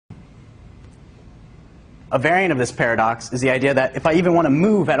a variant of this paradox is the idea that if I even want to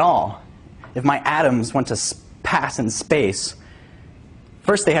move at all, if my atoms want to pass in space,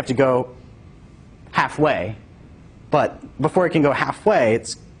 first they have to go halfway. But before it can go halfway,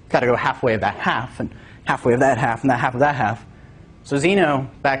 it's got to go halfway of that half, and halfway of that half, and that half of that half. So Zeno,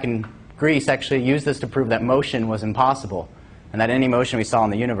 back in Greece, actually used this to prove that motion was impossible, and that any motion we saw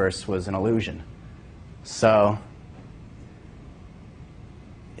in the universe was an illusion. So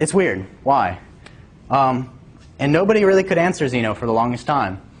it's weird. Why? And nobody really could answer Zeno for the longest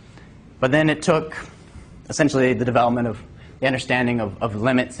time. But then it took essentially the development of the understanding of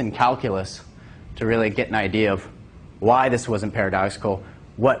limits in calculus to really get an idea of why this wasn't paradoxical.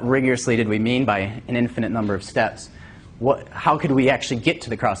 What rigorously did we mean by an infinite number of steps? How could we actually get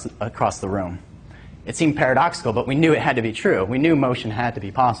to across the room? It seemed paradoxical, but we knew it had to be true. We knew motion had to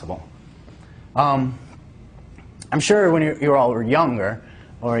be possible. I'm sure when you all were younger,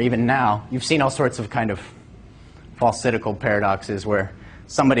 or even now, you've seen all sorts of kind of falsitical paradoxes where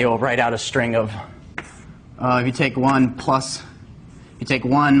somebody will write out a string of, if you take 1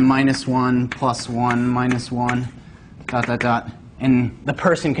 minus 1 plus 1 minus 1, ... And the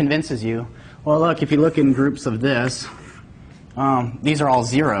person convinces you, well, look, if you look in groups of this, these are all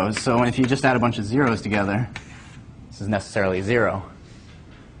zeros, so if you just add a bunch of zeros together, this is necessarily 0.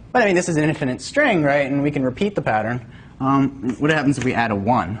 But I mean, this is an infinite string, right? And we can repeat the pattern. What happens if we add a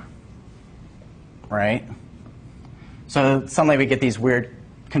 1, right? So suddenly we get these weird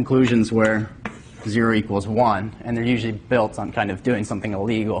conclusions where 0 equals 1, and they're usually built on kind of doing something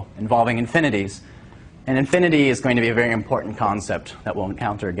illegal involving infinities. And infinity is going to be a very important concept that we'll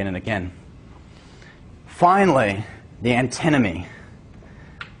encounter again and again. Finally, the antinomy.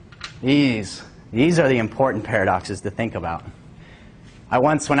 These are the important paradoxes to think about. I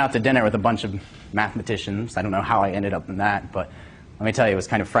once went out to dinner with a bunch of mathematicians. I don't know how I ended up in that, but let me tell you, it was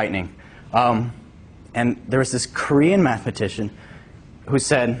kind of frightening. And there was this Korean mathematician who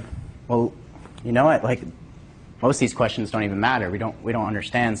said, well, you know what, like, most of these questions don't even matter. We don't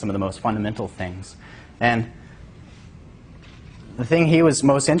understand some of the most fundamental things. And the thing he was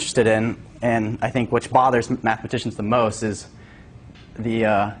most interested in, and I think which bothers mathematicians the most, is the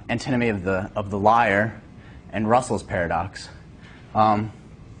antinomy of the liar and Russell's paradox. So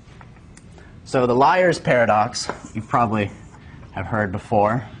the liar's paradox, you probably have heard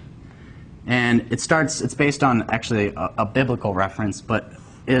before. And it's based on actually a biblical reference, but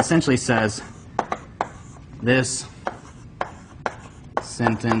it essentially says, this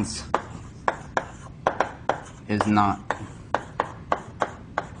sentence is not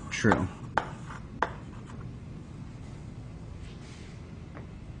true.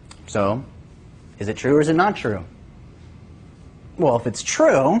 So, is it true or is it not true? Well, if it's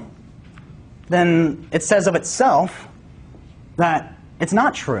true, then it says of itself that it's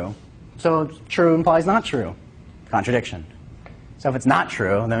not true. So true implies not true. Contradiction. So if it's not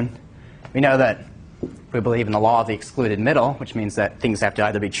true, then we know that if we believe in the law of the excluded middle, which means that things have to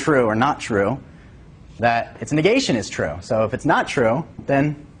either be true or not true, that its negation is true. So if it's not true,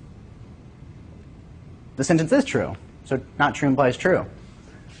 then the sentence is true. So not true implies true.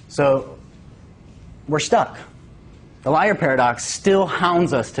 So we're stuck. The liar paradox still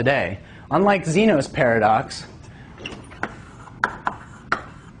hounds us today. Unlike Zeno's paradox,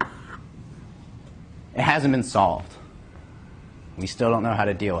 it hasn't been solved. We still don't know how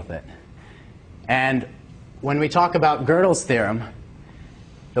to deal with it. And when we talk about Gödel's theorem,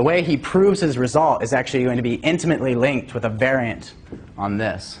 the way he proves his result is actually going to be intimately linked with a variant on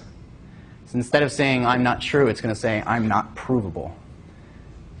this. So instead of saying I'm not true, it's going to say I'm not provable.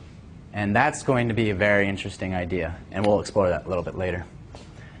 And that's going to be a very interesting idea, and we'll explore that a little bit later.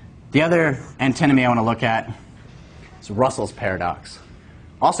 The other antinomy I want to look at is Russell's paradox,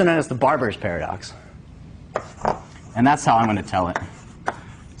 also known as the barber's paradox. And that's how I'm going to tell it.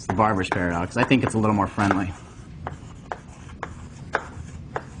 It's the barber's paradox. I think it's a little more friendly.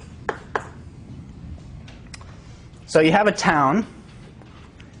 So you have a town,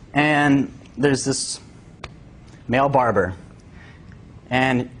 and there's this male barber.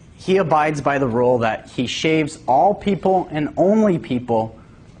 And he abides by the rule that he shaves all people and only people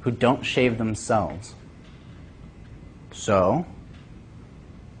who don't shave themselves. So,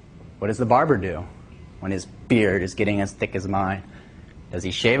 what does the barber do when his beard is getting as thick as mine? Does he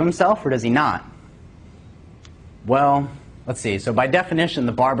shave himself or does he not? Well, let's see. So by definition,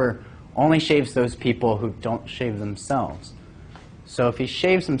 the barber only shaves those people who don't shave themselves. So if he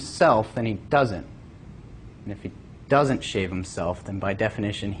shaves himself, then he doesn't. And if he doesn't shave himself, then by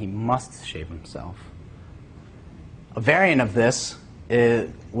definition, he must shave himself. A variant of this,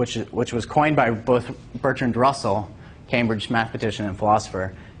 which was coined by both Bertrand Russell, Cambridge mathematician and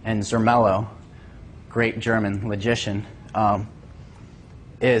philosopher, and Zermelo, great German logician,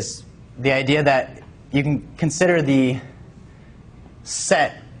 is the idea that you can consider the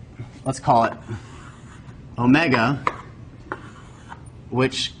set, let's call it omega,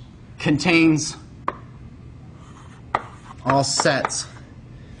 which contains all sets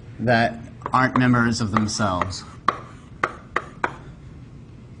that aren't members of themselves.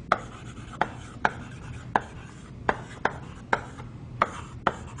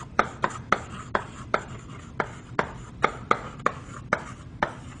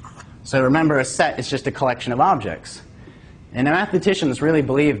 So remember, a set is just a collection of objects. And the mathematicians really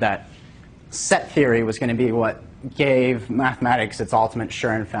believed that set theory was going to be what gave mathematics its ultimate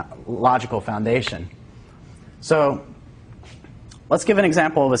sure and logical foundation. So let's give an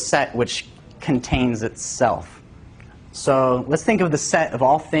example of a set which contains itself. So let's think of the set of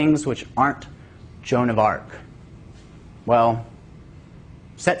all things which aren't Joan of Arc. Well,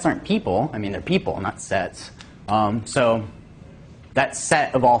 sets aren't people. I mean, they're people, not sets. So that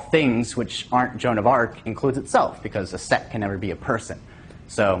set of all things which aren't Joan of Arc includes itself, because a set can never be a person.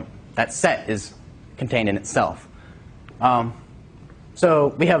 So that set is contained in itself.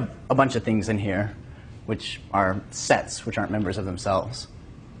 So we have a bunch of things in here which are sets, which aren't members of themselves.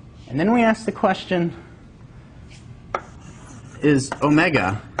 And then we ask the question, is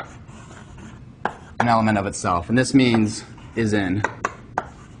omega an element of itself? And this means is in.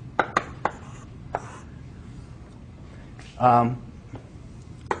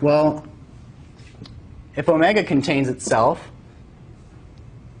 Well, if omega contains itself,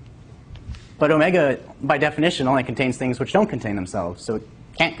 but omega, by definition, only contains things which don't contain themselves, so it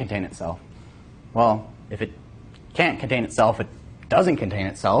can't contain itself. Well, if it can't contain itself, it doesn't contain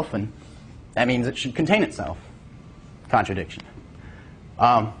itself, and that means it should contain itself. Contradiction.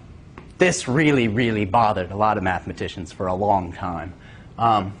 This really, really bothered a lot of mathematicians for a long time.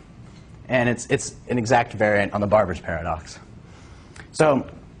 And it's an exact variant on the Barber's paradox. So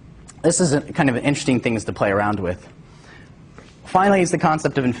this is kind of interesting things to play around with. Finally is the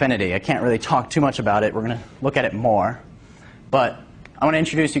concept of infinity. I can't really talk too much about it. We're going to look at it more. But I want to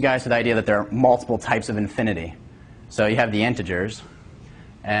introduce you guys to the idea that there are multiple types of infinity. So you have the integers,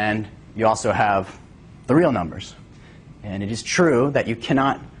 and you also have the real numbers. And it is true that you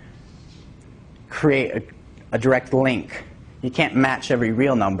cannot create a direct link. You can't match every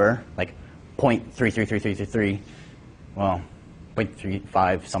real number, like 0.333333, well,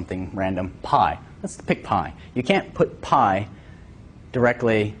 0.35 something random, pi. Let's pick pi. You can't put pi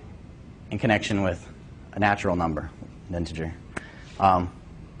directly in connection with a natural number, an integer.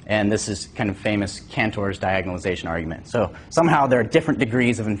 And this is kind of famous Cantor's diagonalization argument. So somehow there are different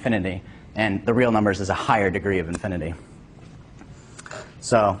degrees of infinity, and the real numbers is a higher degree of infinity.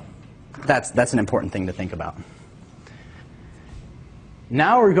 So that's an important thing to think about.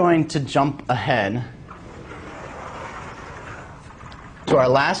 Now we're going to jump ahead to our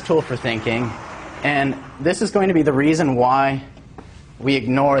last tool for thinking, and this is going to be the reason why we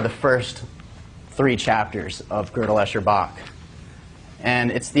ignore the first 3 chapters of Gödel, Escher, Bach.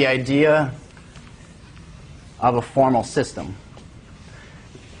 And it's the idea of a formal system.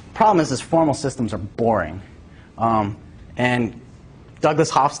 Problem is formal systems are boring. And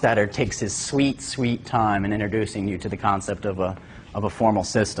Douglas Hofstadter takes his sweet, sweet time in introducing you to the concept of a formal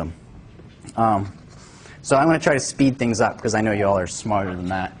system. So I'm going to try to speed things up, because I know you all are smarter than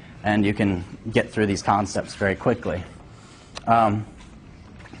that, and you can get through these concepts very quickly. We're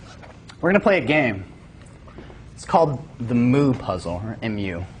going to play a game. It's called the Mu puzzle, or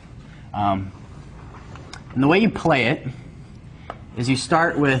MU. And the way you play it is you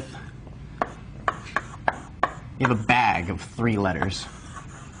start with, you have a bag of 3 letters.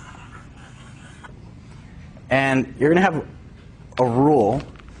 And you're going to have a rule.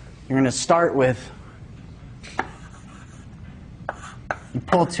 You're going to start with, you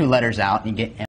pull 2 letters out, and you get